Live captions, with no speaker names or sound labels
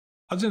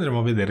Oggi andremo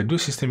a vedere due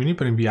sistemini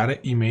per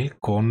inviare email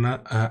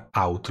con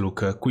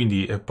Outlook,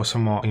 quindi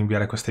possiamo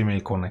inviare queste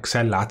email con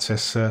Excel,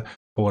 Access,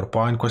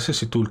 PowerPoint,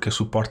 qualsiasi tool che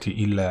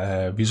supporti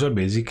il Visual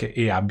Basic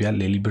e abbia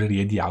le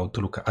librerie di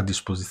Outlook a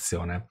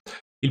disposizione.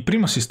 Il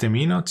primo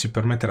sistemino ci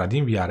permetterà di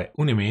inviare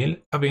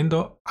un'email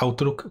avendo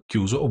Outlook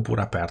chiuso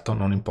oppure aperto,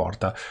 non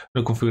importa.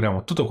 Noi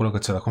configuriamo tutto quello che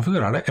c'è da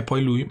configurare e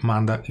poi lui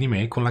manda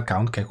l'email con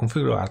l'account che è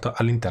configurato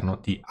all'interno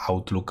di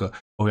Outlook.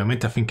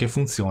 Ovviamente affinché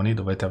funzioni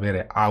dovete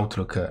avere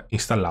Outlook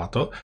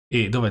installato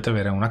e dovete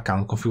avere un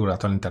account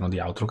configurato all'interno di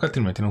Outlook,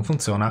 altrimenti non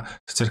funziona.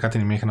 Se cercate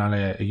nel mio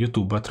canale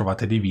YouTube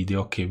trovate dei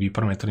video che vi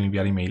permettono di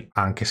inviare email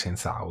anche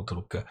senza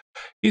Outlook.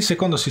 Il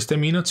secondo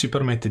sistemino ci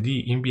permette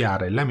di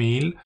inviare la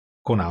mail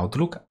con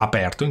Outlook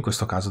aperto, in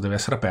questo caso deve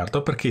essere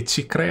aperto perché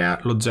ci crea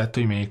l'oggetto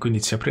email,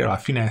 quindi ci aprirà la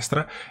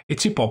finestra e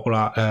ci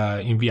popola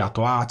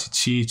inviato a,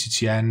 cc,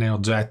 ccn,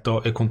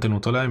 oggetto e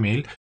contenuto della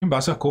mail in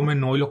base a come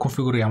noi lo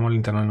configuriamo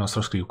all'interno del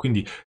nostro script.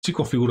 Quindi ci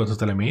configura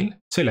tutte le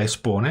mail, ce la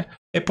espone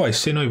e poi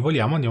se noi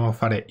vogliamo andiamo a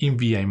fare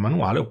invia in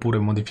manuale oppure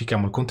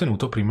modifichiamo il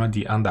contenuto prima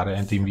di andare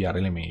ad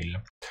inviare le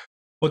mail.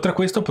 Oltre a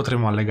questo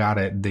potremo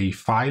allegare dei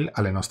file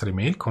alle nostre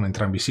email con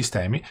entrambi i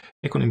sistemi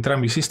e con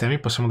entrambi i sistemi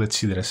possiamo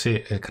decidere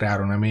se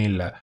creare una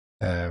mail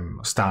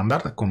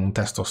standard con un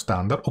testo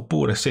standard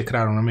oppure se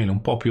creare una mail un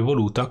po' più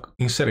evoluta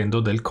inserendo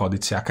del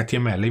codice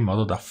HTML in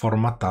modo da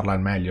formattarla al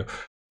meglio.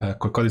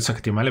 Col codice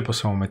HTML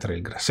possiamo mettere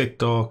il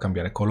grassetto,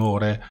 cambiare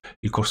colore,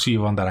 il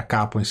corsivo, andare a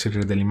capo,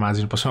 inserire delle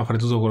immagini, possiamo fare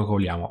tutto quello che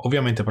vogliamo.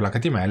 Ovviamente per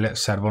l'HTML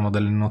servono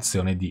delle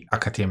nozioni di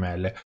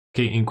HTML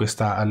che in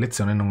questa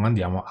lezione non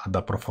andiamo ad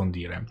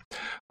approfondire.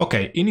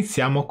 Ok,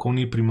 iniziamo con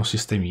il primo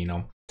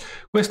sistemino.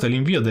 Questo è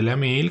l'invio delle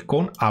mail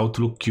con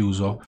Outlook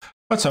chiuso.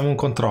 Facciamo un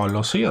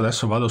controllo. Se io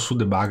adesso vado su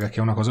debug, che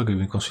è una cosa che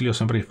vi consiglio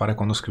sempre di fare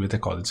quando scrivete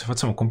codice,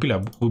 facciamo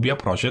compilare VBA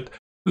project,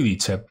 lui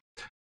dice,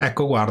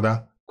 ecco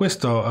guarda,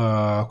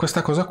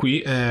 questa cosa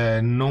qui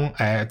non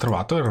è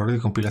trovato errore di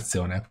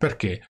compilazione.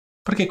 Perché?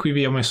 Perché qui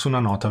vi ho messo una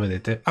nota,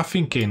 vedete,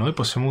 affinché noi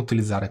possiamo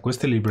utilizzare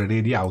queste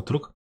librerie di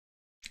Outlook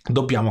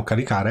dobbiamo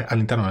caricare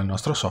all'interno del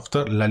nostro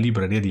software la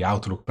libreria di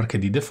Outlook perché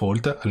di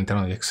default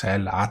all'interno di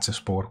Excel, Access,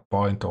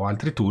 PowerPoint o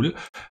altri tool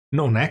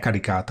non è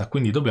caricata,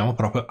 quindi dobbiamo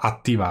proprio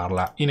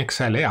attivarla. In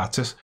Excel e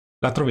Access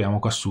la troviamo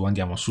qua su,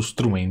 andiamo su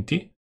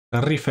strumenti,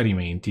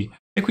 riferimenti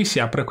e qui si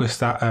apre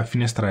questa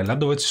finestrella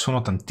dove ci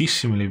sono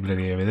tantissime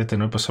librerie, vedete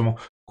noi possiamo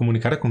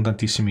comunicare con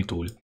tantissimi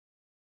tool.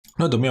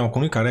 Noi dobbiamo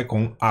comunicare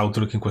con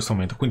Outlook in questo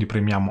momento, quindi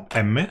premiamo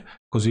M,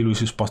 così lui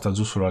si sposta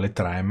giù sulla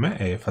lettera M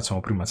e facciamo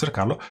prima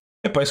cercarlo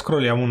e poi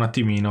scrolliamo un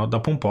attimino,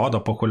 dopo un po',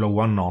 dopo quello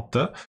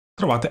OneNote,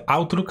 trovate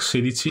Outlook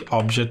 16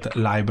 Object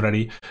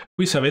Library.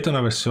 Qui se avete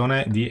una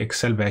versione di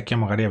Excel vecchia,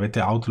 magari avete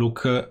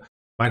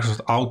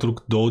Microsoft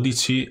Outlook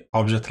 12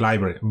 Object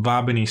Library,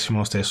 va benissimo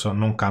lo stesso,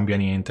 non cambia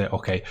niente,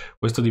 ok?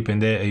 Questo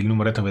dipende, il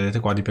numeretto vedete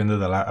qua dipende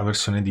dalla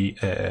versione di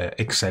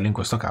Excel in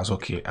questo caso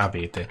che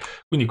avete.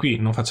 Quindi qui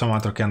non facciamo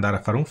altro che andare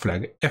a fare un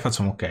flag e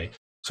facciamo ok.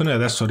 Se noi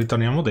adesso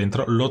ritorniamo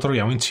dentro, lo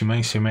troviamo in cima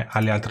insieme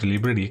alle altre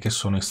librerie che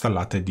sono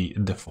installate di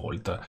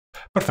default.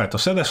 Perfetto,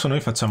 se adesso noi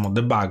facciamo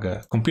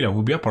debug, compila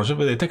VBA project,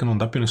 vedete che non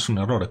dà più nessun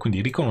errore,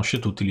 quindi riconosce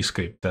tutti gli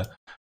script.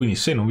 Quindi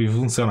se non vi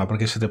funziona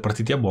perché siete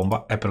partiti a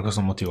bomba, è per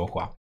questo motivo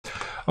qua.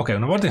 Ok,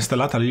 una volta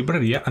installata la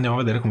libreria, andiamo a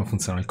vedere come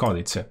funziona il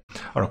codice.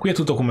 Allora, qui è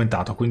tutto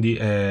commentato, quindi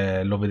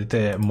lo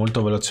vedete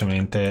molto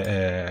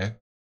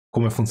velocemente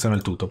come funziona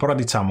il tutto. Però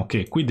diciamo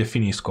che qui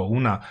definisco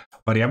una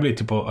variabile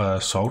tipo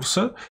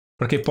source,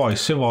 perché poi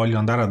se voglio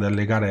andare ad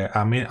allegare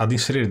ad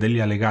inserire degli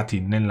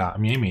allegati nella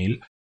mia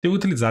email, devo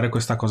utilizzare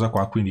questa cosa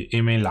qua, quindi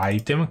email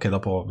item, che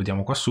dopo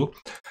vediamo qua su,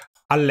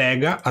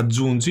 allega,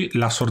 aggiungi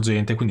la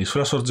sorgente, quindi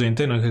sulla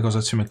sorgente noi che cosa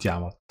ci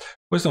mettiamo?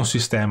 Questo è un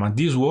sistema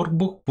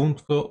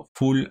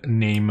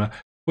thisworkbook.fullname.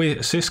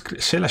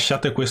 Se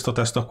lasciate questo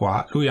testo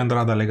qua, lui andrà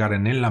ad allegare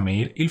nella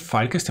mail il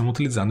file che stiamo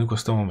utilizzando in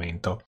questo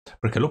momento,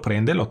 perché lo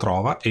prende, lo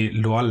trova e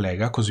lo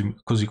allega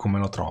così come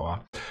lo trova.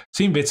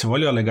 Se invece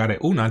voglio allegare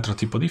un altro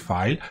tipo di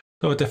file,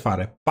 dovete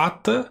fare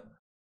path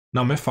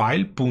nome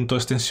file punto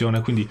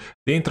estensione, quindi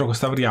dentro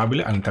questa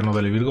variabile all'interno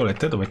delle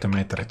virgolette dovete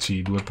mettere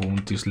c://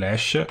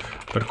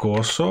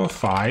 percorso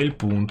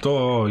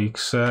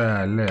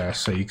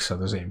file.xlsx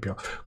ad esempio,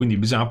 quindi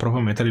bisogna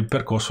proprio mettere il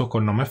percorso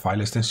col nome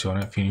file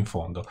estensione fino in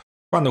fondo.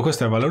 Quando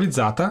questa è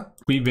valorizzata,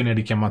 qui viene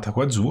richiamata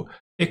qua giù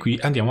e qui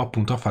andiamo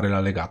appunto a fare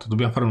l'allegato.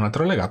 Dobbiamo fare un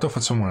altro allegato,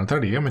 facciamo un'altra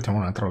riga e mettiamo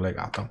un altro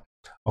allegato.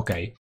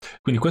 Ok,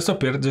 quindi questo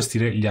per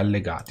gestire gli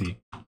allegati.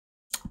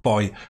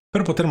 Poi,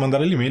 per poter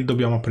mandare l'email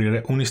dobbiamo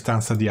aprire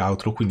un'istanza di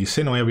Outlook, quindi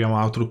se noi abbiamo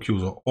Outlook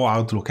chiuso o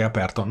Outlook è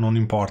aperto, non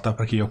importa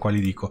perché io qua gli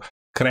dico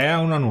crea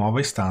una nuova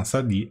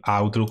istanza di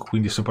Outlook,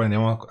 quindi se poi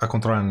andiamo a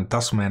controllare nel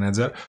Task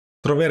Manager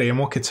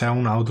troveremo che c'è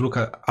un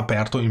Outlook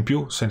aperto in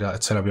più, se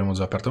ce l'abbiamo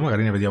già aperto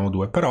magari ne vediamo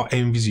due, però è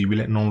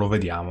invisibile, non lo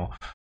vediamo.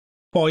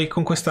 Poi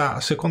con questa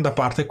seconda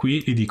parte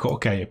qui gli dico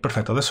ok,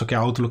 perfetto, adesso che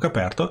Outlook è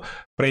aperto,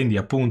 prendi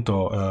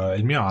appunto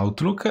il mio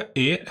Outlook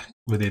e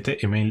vedete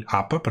email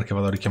app perché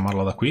vado a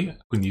richiamarlo da qui,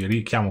 quindi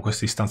richiamo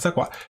questa istanza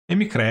qua e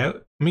mi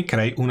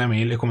crei una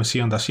mail, è come se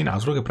io andassi in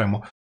Outlook e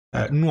premo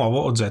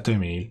nuovo oggetto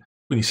email.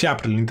 Quindi si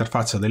apre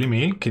l'interfaccia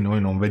dell'email che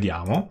noi non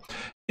vediamo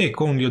e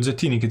con gli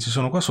oggettini che ci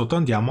sono qua sotto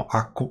andiamo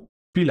a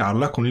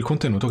compilarla con il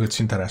contenuto che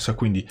ci interessa.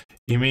 Quindi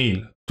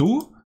email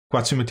to,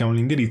 qua ci mettiamo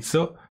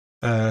l'indirizzo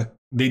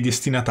dei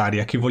destinatari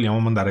a chi vogliamo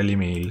mandare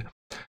l'email.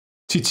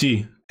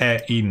 CC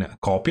è in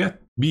copia,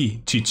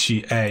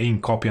 BCC è in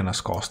copia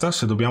nascosta.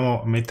 Se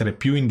dobbiamo mettere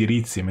più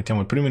indirizzi,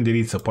 mettiamo il primo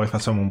indirizzo, poi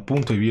facciamo un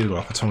punto e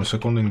virgola, facciamo il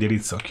secondo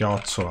indirizzo,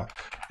 chiocciola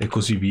e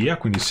così via,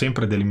 quindi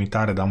sempre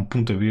delimitare da un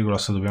punto e virgola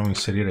se dobbiamo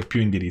inserire più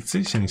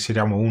indirizzi. Se ne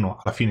inseriamo uno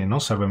alla fine non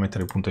serve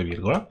mettere il punto e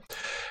virgola.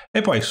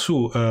 E poi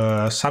su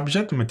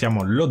subject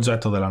mettiamo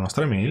l'oggetto della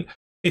nostra email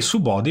e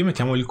su body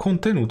mettiamo il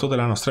contenuto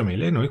della nostra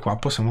email e noi qua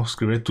possiamo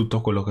scrivere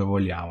tutto quello che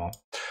vogliamo.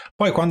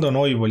 Poi quando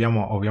noi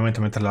vogliamo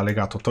ovviamente mettere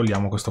l'allegato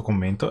togliamo questo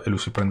commento e lui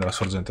si prende la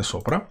sorgente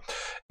sopra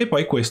e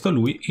poi questo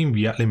lui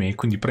invia l'email,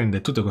 quindi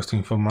prende tutte queste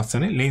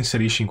informazioni, le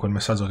inserisce in quel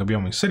messaggio che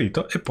abbiamo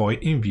inserito e poi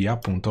invia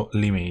appunto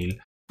l'email.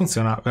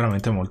 Funziona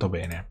veramente molto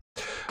bene.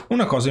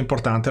 Una cosa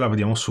importante la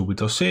vediamo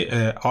subito: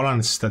 se ho la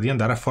necessità di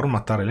andare a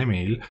formattare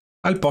l'email,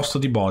 al posto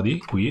di body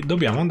qui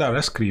dobbiamo andare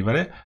a scrivere,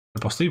 al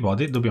posto di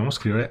body dobbiamo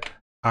scrivere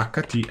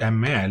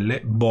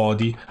HTML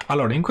body.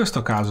 Allora in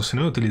questo caso, se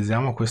noi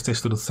utilizziamo questa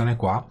istruzione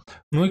qua,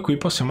 noi qui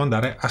possiamo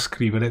andare a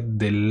scrivere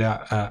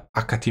del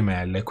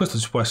HTML. Questo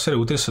ci può essere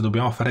utile se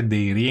dobbiamo fare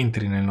dei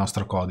rientri nel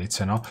nostro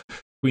codice, no?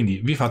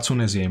 Quindi vi faccio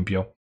un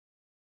esempio.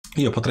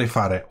 Io potrei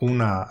fare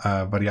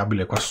una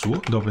variabile qua su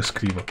dove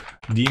scrivo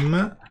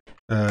dim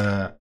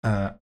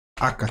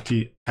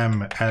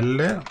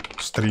HTML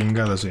string,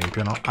 ad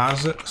esempio, no?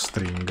 As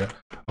string,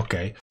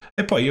 ok?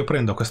 E poi io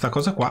prendo questa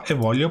cosa qua e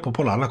voglio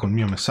popolarla col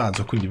mio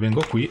messaggio, quindi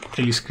vengo qui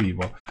e gli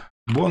scrivo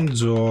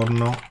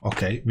buongiorno,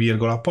 ok,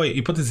 virgola, poi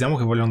ipotizziamo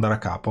che voglio andare a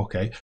capo,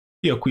 ok?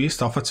 Io qui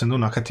sto facendo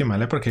un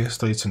HTML perché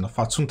sto dicendo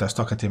faccio un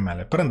testo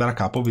HTML. Per andare a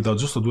capo vi do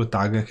giusto due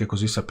tag che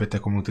così sapete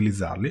come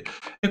utilizzarli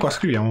e qua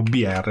scriviamo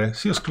BR.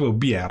 Se io scrivo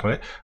BR,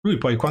 lui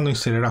poi quando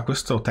inserirà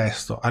questo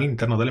testo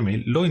all'interno delle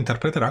mail lo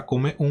interpreterà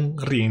come un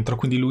rientro,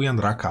 quindi lui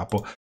andrà a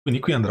capo.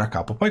 Quindi qui andrà a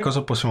capo. Poi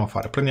cosa possiamo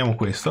fare? Prendiamo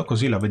questo,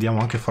 così la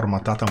vediamo anche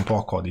formattata un po'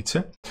 a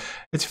codice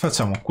e ci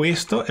facciamo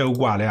questo è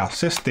uguale a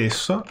se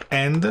stesso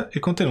and il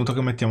contenuto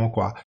che mettiamo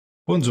qua.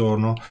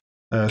 Buongiorno,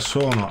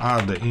 sono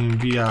ad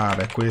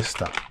inviare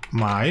questa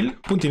mail,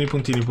 puntini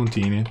puntini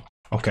puntini,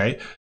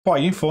 ok?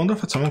 Poi in fondo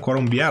facciamo ancora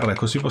un BR,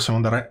 così possiamo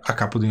andare a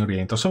capo di un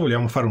rientro. Se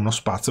vogliamo fare uno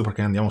spazio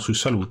perché andiamo sui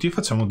saluti,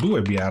 facciamo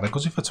due BR,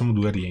 così facciamo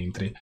due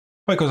rientri.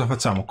 Poi cosa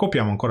facciamo?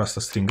 Copiamo ancora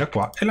questa stringa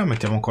qua e la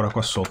mettiamo ancora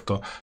qua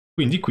sotto.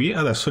 Quindi qui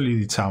adesso gli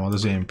diciamo ad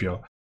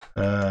esempio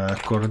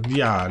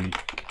cordiali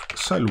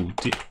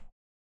saluti,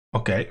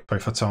 ok? Poi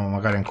facciamo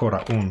magari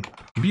ancora un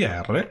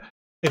BR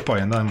e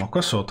poi andiamo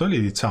qua sotto e gli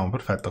diciamo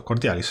perfetto,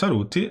 cordiali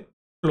saluti,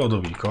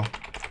 Lodovico.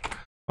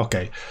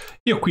 Ok,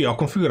 io qui ho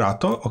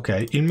configurato,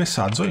 ok, il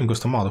messaggio in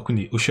questo modo,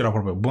 quindi uscirà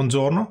proprio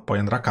buongiorno, poi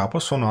andrà a capo,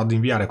 sono ad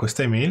inviare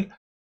questa email,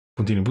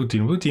 puntini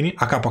puntini puntini,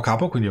 a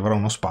capo, quindi avrà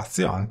uno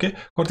spazio anche,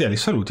 cordiali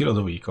saluti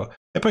Lodovico.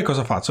 E poi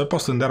cosa faccio? Al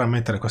posto di andare a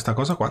mettere questa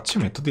cosa qua, ci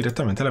metto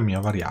direttamente la mia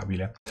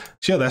variabile.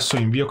 Se io adesso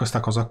invio questa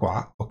cosa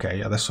qua,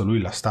 ok, adesso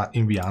lui la sta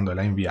inviando e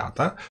l'ha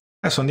inviata.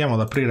 Adesso andiamo ad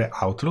aprire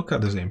Outlook,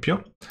 ad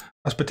esempio,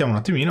 aspettiamo un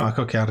attimino,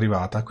 ecco che è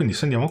arrivata. Quindi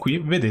se andiamo qui,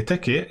 vedete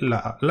che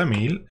la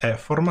mail è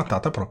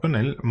formattata proprio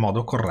nel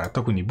modo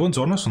corretto. Quindi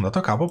buongiorno, sono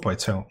andato a capo, poi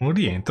c'è un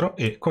rientro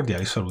e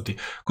cordiali saluti.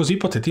 Così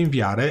potete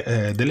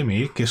inviare delle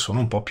mail che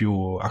sono un po'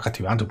 più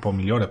accattivanti, un po'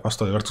 migliori, a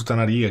posto di avere tutta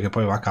una riga che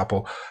poi va a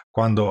capo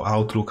quando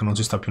Outlook non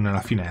ci sta più nella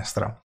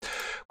finestra.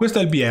 Questo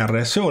è il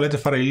BR. Se volete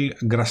fare il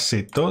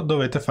grassetto,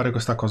 dovete fare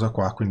questa cosa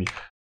qua. Quindi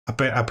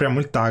apriamo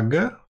il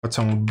tag,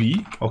 facciamo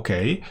B, ok,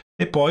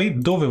 e poi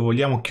dove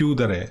vogliamo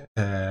chiudere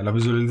la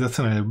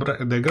visualizzazione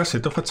del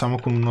grassetto facciamo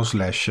con uno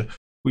slash,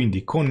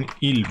 quindi con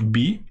il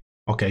B,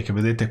 ok, che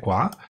vedete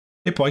qua,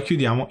 e poi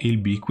chiudiamo il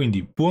B,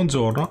 quindi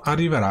buongiorno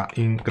arriverà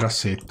in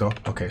grassetto,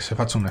 ok. Se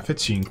faccio un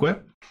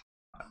F5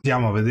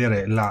 andiamo a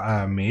vedere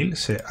la mail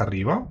se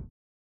arriva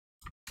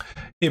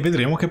e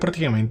vedremo che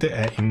praticamente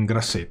è in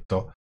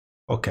grassetto,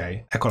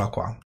 ok, eccola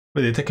qua.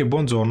 Vedete che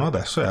buongiorno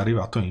adesso è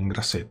arrivato in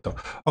grassetto.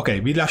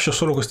 Ok, vi lascio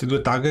solo questi due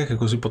tag che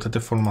così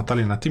potete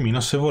formattarli un attimino.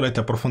 Se volete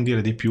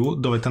approfondire di più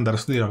dovete andare a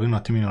studiarvi un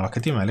attimino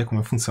l'HTML e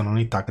come funzionano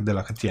i tag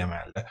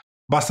dell'HTML.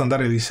 Basta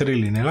andare ad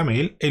inserirli nella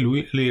mail e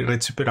lui li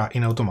recepirà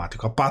in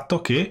automatico, a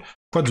patto che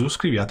qua giù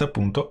scriviate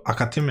appunto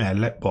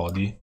HTML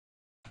body.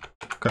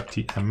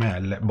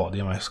 HTML body,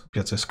 a me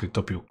piace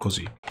scritto più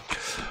così.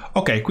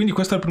 Ok, quindi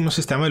questo è il primo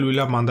sistema e lui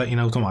la manda in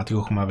automatico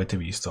come avete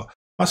visto.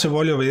 Ma se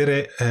voglio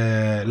vedere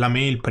la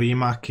mail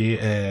prima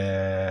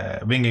che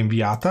venga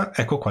inviata,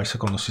 ecco qua il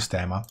secondo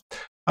sistema.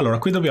 Allora,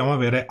 qui dobbiamo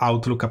avere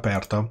Outlook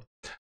aperto.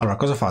 Allora,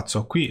 cosa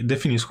faccio? Qui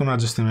definisco una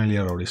gestione degli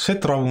errori. Se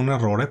trovo un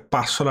errore,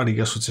 passo alla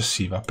riga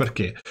successiva,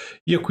 perché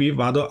io qui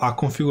vado a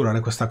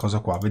configurare questa cosa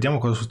qua. Vediamo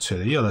cosa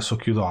succede. Io adesso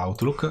chiudo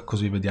Outlook,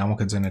 così vediamo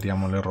che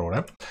generiamo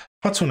l'errore.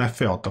 Faccio un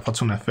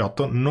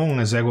F8, non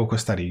eseguo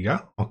questa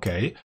riga,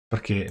 ok?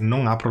 Perché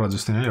non apro la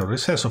gestione degli errori.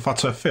 Se adesso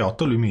faccio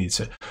F8 lui mi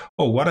dice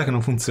oh guarda che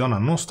non funziona,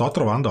 non sto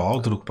trovando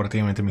Outlook,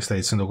 praticamente mi sta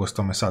dicendo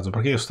questo messaggio,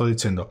 perché io sto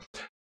dicendo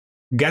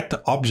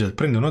get object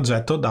prende un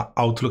oggetto da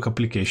Outlook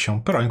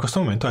application, però in questo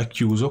momento è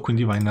chiuso,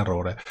 quindi va in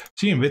errore.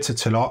 Se io invece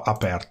ce l'ho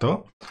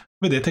aperto,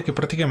 vedete che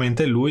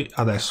praticamente lui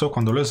adesso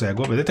quando lo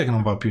eseguo, vedete che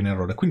non va più in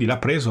errore, quindi l'ha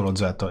preso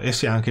l'oggetto e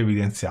si è anche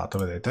evidenziato,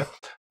 vedete?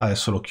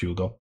 Adesso lo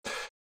chiudo.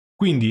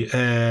 Quindi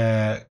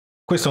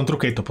questo è un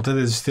trucchetto,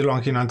 potete gestirlo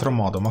anche in altro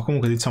modo, ma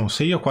comunque diciamo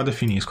se io qua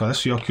definisco,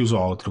 adesso io ho chiuso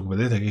Outlook,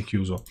 vedete che è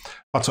chiuso,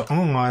 faccio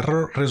un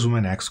error resume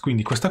next,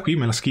 quindi questa qui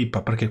me la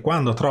skippa perché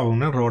quando trovo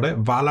un errore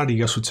va alla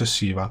riga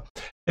successiva.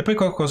 E poi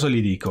cosa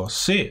gli dico?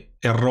 Se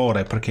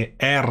errore, perché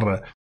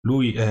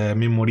lui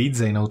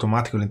memorizza in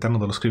automatico all'interno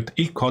dello script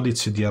il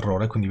codice di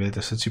errore, quindi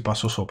vedete se ci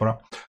passo sopra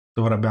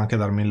dovrebbe anche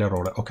darmi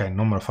l'errore, ok,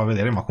 non me lo fa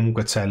vedere ma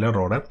comunque c'è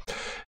l'errore,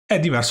 è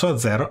diverso da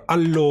 0,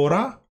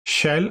 allora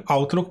shell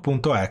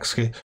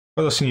outlook.exe, che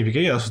cosa significa?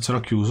 Io adesso ce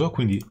l'ho chiuso,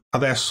 quindi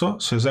adesso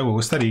se eseguo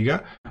questa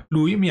riga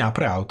lui mi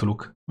apre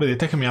Outlook,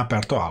 vedete che mi ha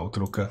aperto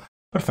Outlook.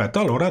 Perfetto,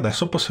 allora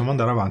adesso possiamo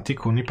andare avanti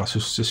con i passi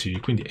successivi,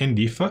 quindi end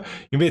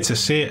if, invece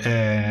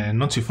se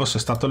non ci fosse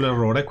stato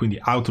l'errore, quindi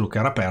Outlook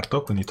era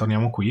aperto, quindi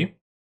torniamo qui,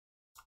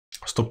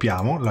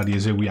 stoppiamo, la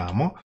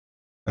rieseguiamo,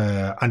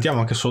 andiamo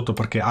anche sotto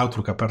perché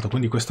Outlook è aperto,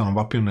 quindi questo non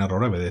va più in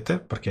errore,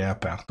 vedete, perché è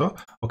aperto.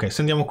 Ok,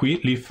 se andiamo qui,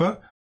 l'if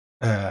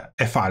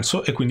è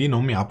falso e quindi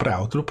non mi apre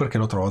Outlook perché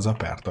lo trovo già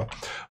aperto.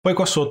 Poi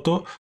qua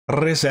sotto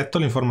resetto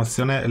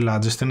l'informazione, la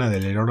gestione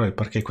degli errori,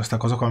 perché questa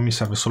cosa qua mi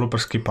serve solo per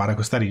skippare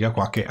questa riga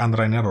qua che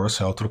andrà in errore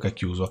se Outlook è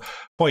chiuso.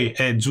 Poi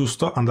è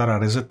giusto andare a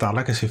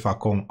resettarla, che si fa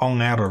con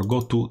on error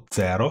go to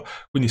 0,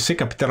 quindi se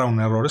capiterà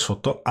un errore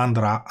sotto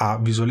andrà a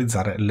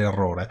visualizzare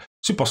l'errore.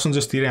 Si possono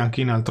gestire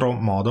anche in altro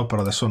modo,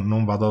 però adesso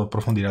non vado ad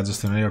approfondire la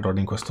gestione degli errori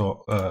in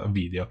questo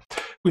video.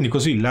 Quindi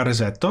così la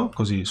resetto,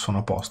 così sono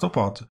a posto,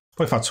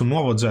 poi faccio un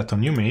nuovo oggetto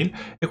new mail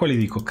e qua gli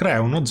dico crea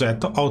un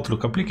oggetto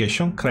Outlook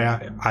application,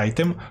 crea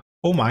item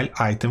o mail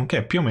item, che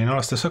è più o meno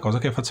la stessa cosa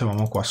che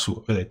facevamo qua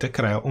su, vedete,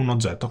 creo un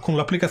oggetto con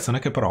l'applicazione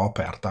che però ho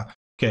aperta,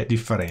 che è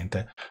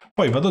differente.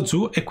 Poi vado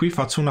giù e qui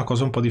faccio una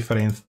cosa un po'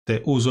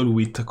 differente, uso il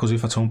with, così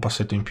facciamo un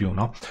passetto in più,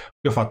 no?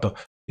 Qui ho fatto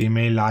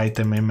email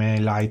item,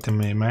 email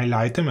item, email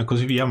item e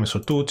così via, ho messo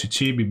tu,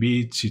 cc,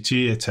 bb, cc,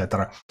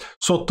 eccetera.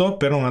 Sotto,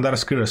 per non andare a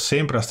scrivere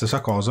sempre la stessa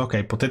cosa,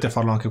 ok, potete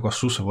farlo anche qua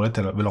su, se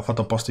volete, ve l'ho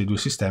fatto apposta i due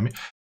sistemi,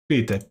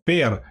 scrivete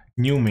per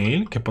new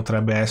mail, che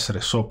potrebbe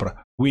essere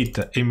sopra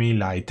with email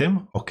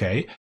item, ok,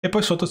 e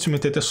poi sotto ci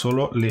mettete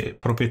solo le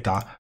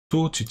proprietà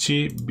tu,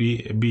 cc,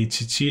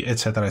 bcc,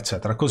 eccetera,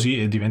 eccetera,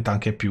 così diventa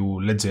anche più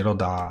leggero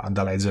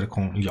da leggere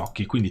con gli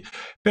occhi. Quindi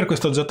per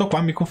questo oggetto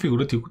qua mi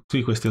configuro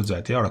tutti questi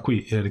oggetti. Allora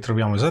qui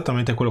ritroviamo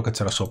esattamente quello che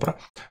c'era sopra,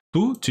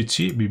 tu,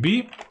 cc,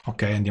 bb,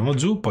 ok, andiamo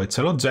giù, poi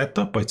c'è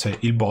l'oggetto, poi c'è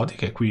il body,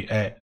 che qui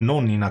è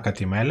non in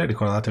HTML,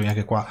 ricordatevi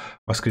anche qua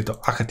va scritto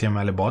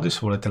HTML body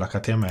se volete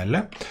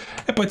l'HTML,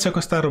 e poi c'è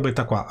questa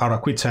robetta qua. Allora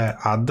qui c'è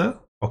add,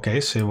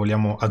 ok, se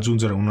vogliamo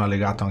aggiungere un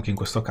allegato anche in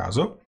questo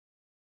caso.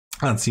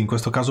 Anzi, in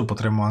questo caso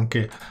potremmo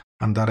anche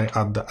andare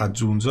ad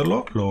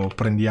aggiungerlo, lo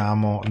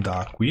prendiamo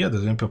da qui, ad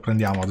esempio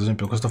prendiamo ad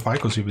esempio questo file,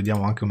 così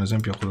vediamo anche un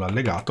esempio con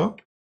l'allegato,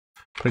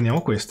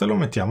 prendiamo questo e lo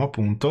mettiamo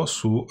appunto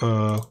su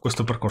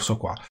questo percorso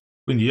qua.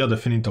 Quindi io ho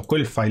definito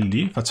quel file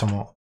lì,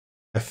 facciamo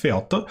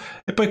F8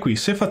 e poi qui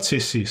se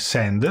facessi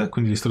send,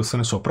 quindi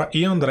l'istruzione sopra,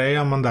 io andrei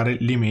a mandare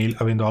l'email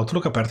avendo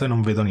Outlook aperto e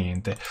non vedo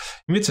niente.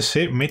 Invece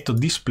se metto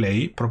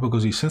display, proprio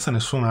così, senza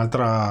nessun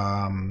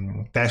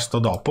altro testo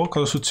dopo,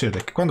 cosa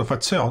succede? Che quando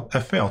faccio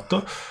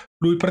F8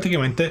 lui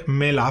praticamente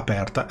me l'ha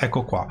aperta,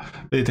 ecco qua,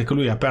 vedete che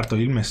lui ha aperto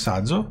il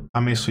messaggio, ha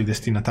messo i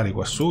destinatari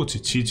qua su,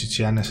 cc,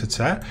 ccn se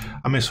c'è,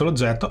 ha messo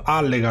l'oggetto, ha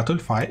allegato il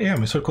file e ha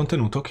messo il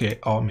contenuto che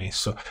ho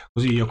messo,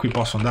 così io qui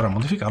posso andare a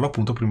modificarlo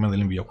appunto prima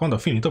dell'invio. Quando ho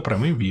finito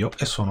premo invio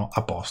e sono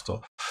a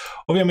posto.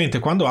 Ovviamente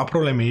quando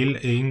apro le mail,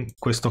 in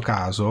questo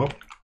caso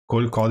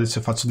col codice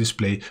faccio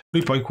display,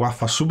 lui poi qua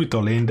fa subito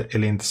l'end e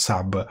l'end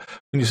sub,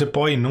 quindi se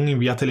poi non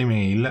inviate le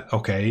mail,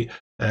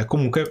 ok,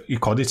 comunque il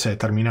codice è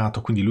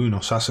terminato, quindi lui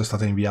non sa se è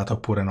stata inviata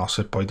oppure no.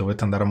 Se poi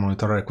dovete andare a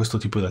monitorare questo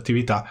tipo di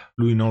attività,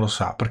 lui non lo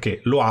sa perché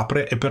lo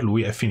apre e per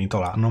lui è finito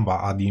là, non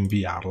va ad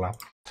inviarla.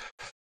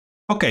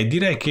 Ok,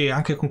 direi che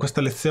anche con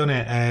questa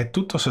lezione è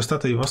tutto. Se è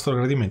stato di vostro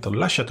gradimento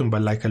lasciate un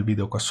bel like al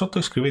video qua sotto,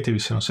 iscrivetevi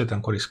se non siete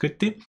ancora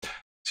iscritti.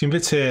 Se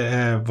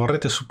invece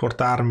vorrete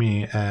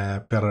supportarmi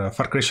per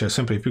far crescere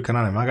sempre di più il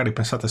canale, magari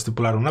pensate a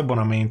stipulare un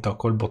abbonamento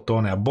col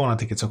bottone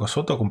abbonati che c'è qua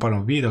sotto, compare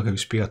un video che vi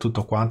spiega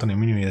tutto quanto nei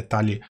minimi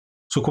dettagli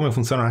su come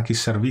funzionano anche i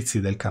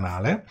servizi del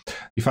canale.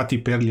 Difatti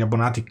per gli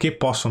abbonati che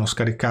possono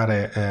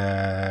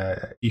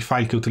scaricare i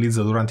file che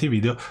utilizzo durante i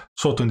video,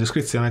 sotto in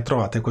descrizione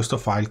trovate questo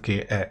file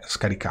che è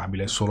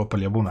scaricabile solo per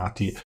gli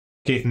abbonati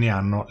che ne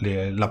hanno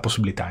la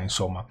possibilità,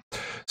 insomma.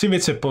 Se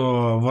invece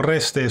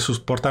vorreste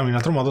supportarmi in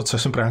altro modo, c'è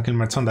sempre anche il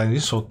merchandising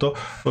sotto,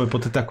 dove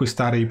potete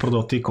acquistare i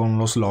prodotti con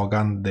lo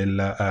slogan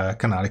del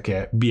canale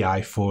che è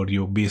BI for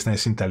you,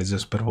 Business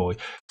Intelligence per voi.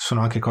 Ci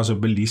sono anche cose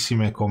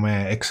bellissime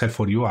come Excel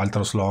for you,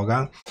 altro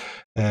slogan,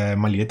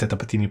 magliette,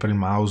 tappetini per il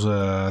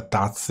mouse,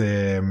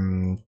 tazze,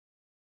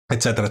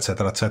 eccetera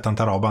eccetera, c'è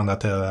tanta roba,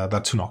 andate a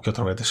darci un occhio,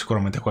 troverete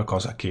sicuramente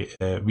qualcosa che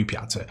vi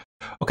piace.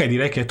 Ok,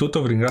 direi che è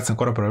tutto, vi ringrazio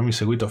ancora per avermi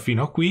seguito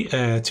fino a qui,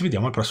 ci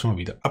vediamo al prossimo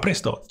video. A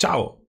presto,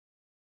 ciao!